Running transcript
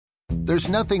There's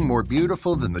nothing more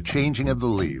beautiful than the changing of the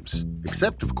leaves.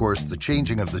 Except, of course, the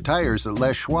changing of the tires at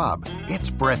Les Schwab. It's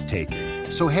breathtaking.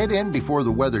 So head in before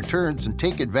the weather turns and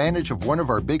take advantage of one of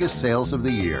our biggest sales of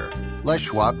the year. Les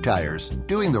Schwab Tires.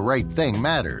 Doing the right thing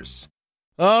matters.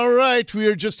 All right, we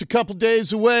are just a couple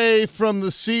days away from the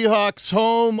Seahawks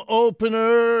home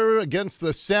opener against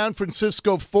the San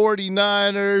Francisco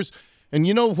 49ers. And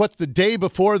you know what the day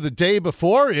before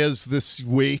is this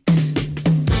week?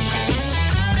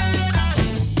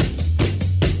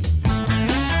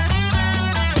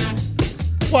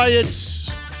 Why,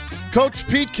 it's Coach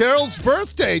Pete Carroll's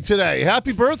birthday today.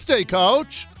 Happy birthday,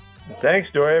 Coach. Thanks,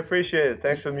 Dory. I appreciate it.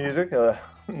 Thanks for the music.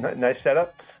 Nice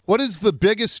setup. What is the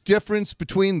biggest difference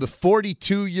between the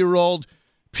 42-year-old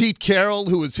Pete Carroll,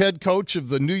 who is head coach of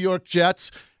the New York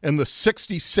Jets, and the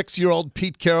 66-year-old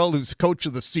Pete Carroll, who's coach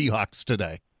of the Seahawks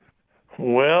today?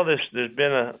 Well, there's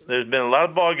been a lot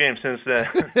of ball games since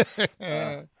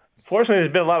then. Fortunately,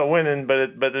 there's been a lot of winning, but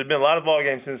there's been a lot of ball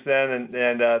games since then,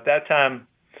 and at that time,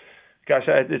 gosh,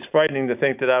 it's frightening to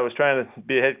think that I was trying to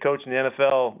be a head coach in the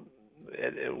NFL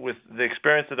with the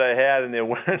experience that I had and the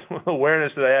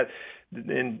awareness that I had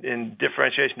in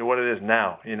differentiation to what it is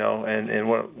now, you know, and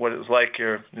what it was like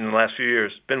here in the last few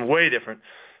years. It's been way different.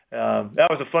 That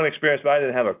was a fun experience, but I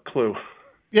didn't have a clue.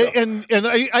 Yeah, and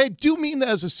I do mean that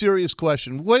as a serious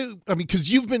question.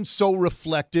 Because you've been so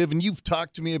reflective, and you've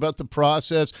talked to me about the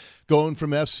process going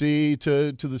from SC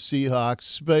to the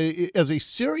Seahawks. But as a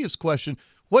serious question,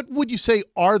 what would you say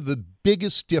are the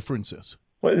biggest differences?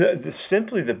 Well,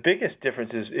 simply the biggest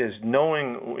difference is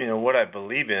knowing, you know, what I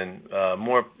believe in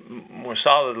more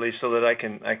solidly, so that I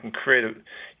can create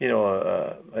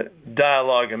a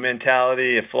dialogue, a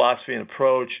mentality, a philosophy, and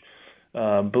approach,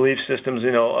 belief systems,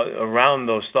 you know, around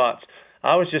those thoughts.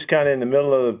 I was just kind of in the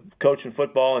middle of coaching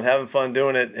football and having fun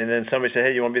doing it, and then somebody said,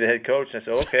 "Hey, you want to be the head coach?" And I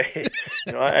said, "Okay."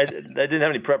 You know, I didn't have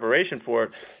any preparation for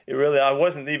it. I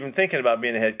wasn't even thinking about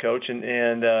being a head coach,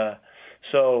 and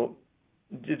so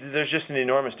there's just an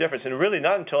enormous difference. And really,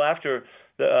 not until after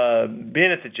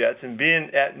being at the Jets and being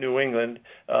at New England,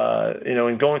 you know,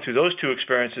 and going through those two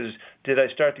experiences, did I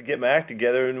start to get my act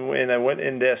together. And I went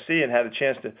into SC and had a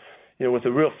chance to, you know, with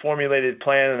a real formulated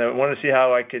plan, and I wanted to see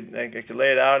how I could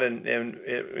lay it out, and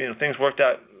it, you know, things worked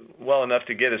out well enough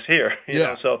to get us here. You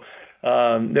know, so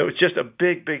there was just a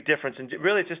big difference, and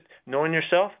really just knowing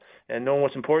yourself and knowing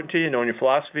what's important to you, knowing your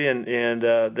philosophy, and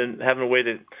then having a way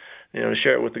to, you know,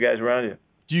 share it with the guys around you.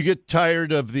 Do you get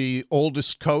tired of the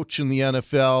oldest coach in the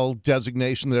NFL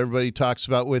designation that everybody talks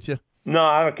about with you? No,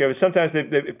 I don't care. But sometimes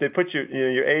if they put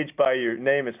your age by your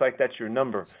name, it's like that's your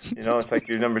number. You know, it's like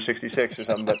you're number 66 or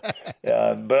something.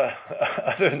 But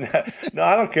other than that, no,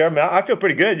 I don't care. I mean, I feel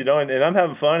pretty good, you know, and I'm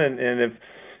having fun. And if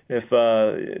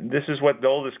this is what the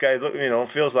oldest guy, you know,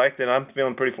 feels like, then I'm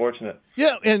feeling pretty fortunate.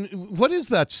 Yeah, and what is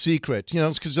that secret? You know,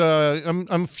 it's because I'm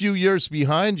a few years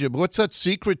behind you, but what's that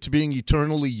secret to being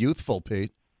eternally youthful,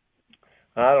 Pete?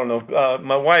 I don't know.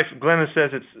 My wife, Glenna, says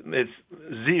it's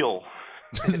zeal.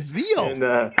 Zeal.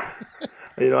 And,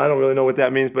 you know, I don't really know what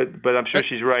that means, but I'm sure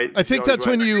she's right. I think that's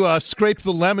when you scrape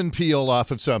the lemon peel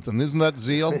off of something. Isn't that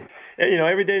zeal? You know,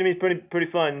 every day to me is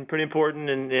pretty fun, pretty important,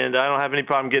 and I don't have any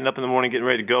problem getting up in the morning, getting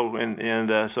ready to go, and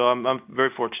so I'm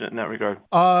very fortunate in that regard.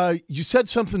 You said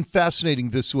something fascinating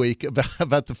this week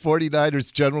about the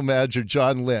 49ers general manager,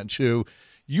 John Lynch, who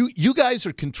you guys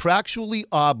are contractually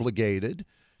obligated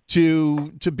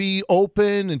to be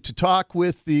open and to talk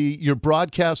with your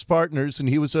broadcast partners, and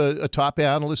he was a top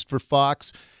analyst for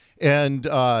Fox. And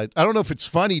I don't know if it's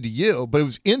funny to you, but it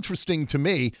was interesting to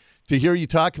me to hear you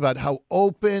talk about how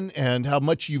open and how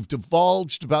much you've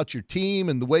divulged about your team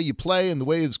and the way you play and the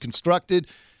way it's constructed.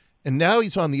 And now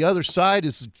he's on the other side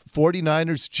as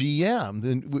 49ers GM.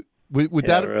 Then with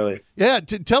that, really,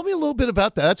 tell me a little bit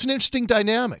about that. That's an interesting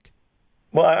dynamic.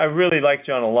 Well, I really like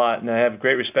John a lot, and I have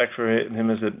great respect for him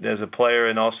as a player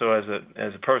and also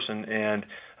as a person. And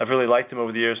I've really liked him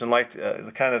over the years, and liked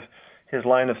the kind of his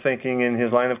line of thinking and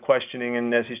his line of questioning.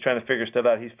 And as he's trying to figure stuff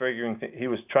out, he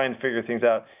was trying to figure things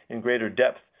out in greater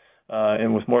depth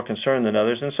and with more concern than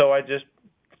others. And so I just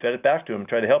fed it back to him,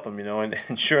 tried to help him, you know. And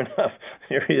sure enough,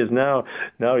 here he is now.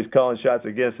 Now he's calling shots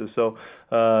against us. So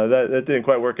that didn't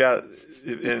quite work out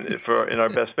in our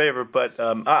best favor. But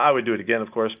I would do it again, of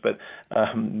course. But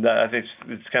I think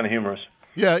it's kind of humorous.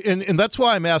 Yeah, and that's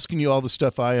why I'm asking you all the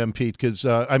stuff I am, Pete, because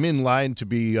I'm in line to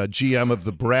be GM of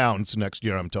the Browns next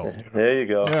year, I'm told. There you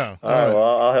go. Yeah. All right. Well,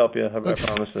 I'll help you, I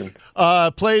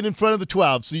promise. Playing in front of the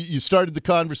 12. So you started the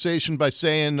conversation by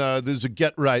saying there's a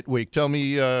get-right week. Tell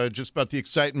me just about the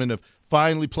excitement of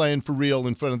finally playing for real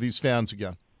in front of these fans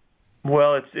again.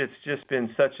 Well, it's just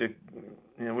been such a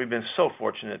we've been so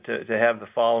fortunate to have the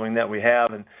following that we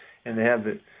have, and to have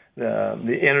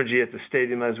the energy at the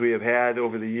stadium as we have had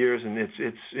over the years, and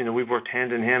it's we've worked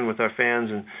hand in hand with our fans,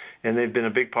 and they've been a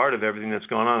big part of everything that's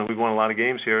going on. We've won a lot of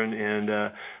games here,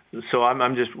 and so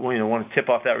I'm just want to tip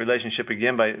off that relationship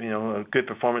again by a good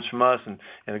performance from us and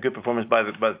a good performance by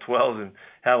the 12s, and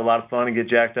have a lot of fun and get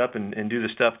jacked up and do the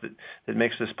stuff that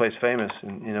makes this place famous.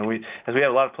 And we have a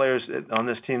lot of players on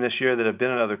this team this year that have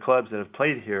been in other clubs that have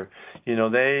played here.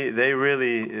 They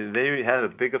had a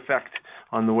big effect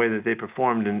on the way that they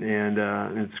performed, and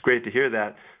it's great to hear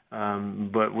that.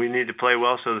 But we need to play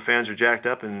well so the fans are jacked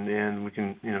up, and we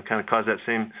can kind of cause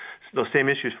those same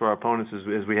issues for our opponents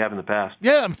as we have in the past.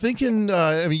 Yeah, I'm thinking.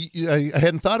 I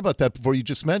hadn't thought about that before you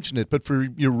just mentioned it. But for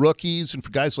your rookies and for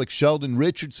guys like Sheldon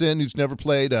Richardson, who's never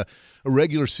played a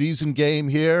regular season game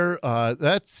here,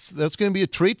 that's going to be a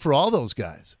treat for all those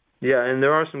guys. Yeah, and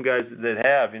there are some guys that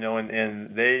have,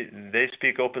 and they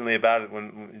speak openly about it.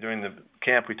 When during the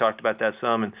camp we talked about that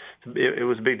some, and it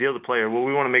was a big deal to play. Well,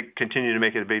 we want to continue to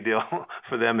make it a big deal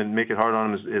for them and make it hard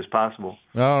on them as possible.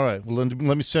 All right, well,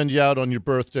 let me send you out on your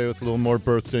birthday with a little more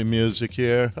birthday music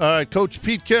here. All right, Coach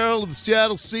Pete Carroll of the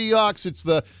Seattle Seahawks. It's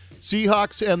the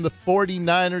Seahawks and the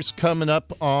 49ers coming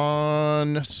up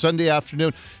on Sunday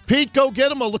afternoon. Pete, go get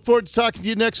them. I'll look forward to talking to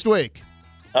you next week.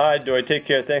 All right, Dory, take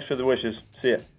care. Thanks for the wishes. See ya.